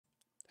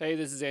Hey,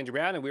 this is Andrew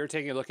Brown, and we are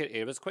taking a look at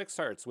AWS Quick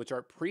Starts, which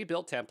are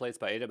pre-built templates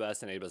by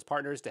AWS and AWS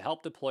partners to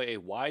help deploy a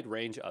wide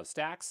range of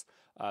stacks.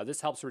 This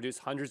helps reduce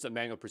hundreds of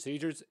manual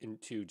procedures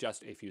into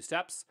just a few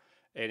steps.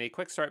 And a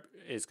quick start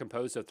is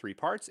composed of three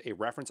parts: a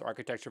reference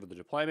architecture for the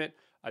deployment,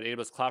 an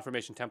AWS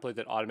CloudFormation template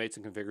that automates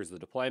and configures the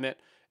deployment,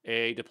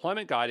 a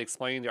deployment guide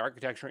explaining the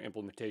architecture,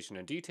 implementation,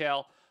 and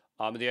detail.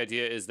 The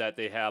idea is that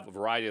they have a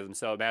variety of them.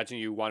 So imagine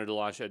you wanted to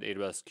launch an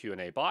AWS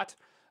Q&A bot.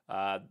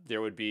 There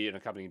would be an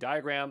accompanying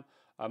diagram.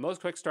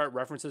 Most quick start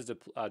references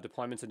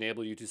deployments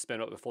enable you to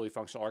spin up a fully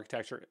functional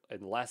architecture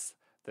in less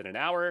than an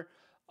hour.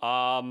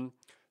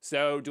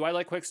 So do I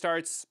like quick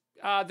starts?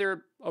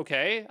 They're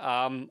okay.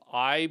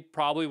 I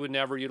probably would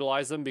never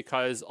utilize them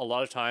because a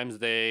lot of times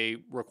they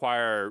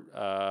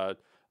require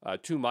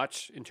too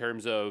much in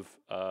terms of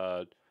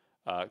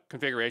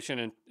configuration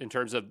and in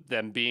terms of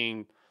them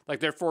being like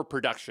they're for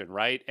production,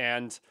 right?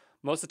 And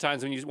most of the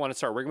times when you want to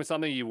start working with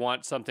something, you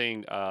want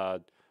something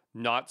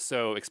not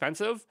so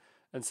expensive.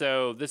 And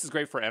so this is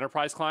great for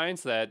enterprise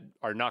clients that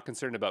are not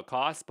concerned about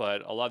cost,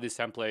 but a lot of these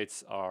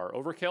templates are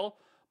overkill.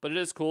 But it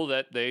is cool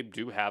that they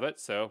do have it.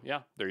 So yeah,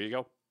 there you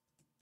go.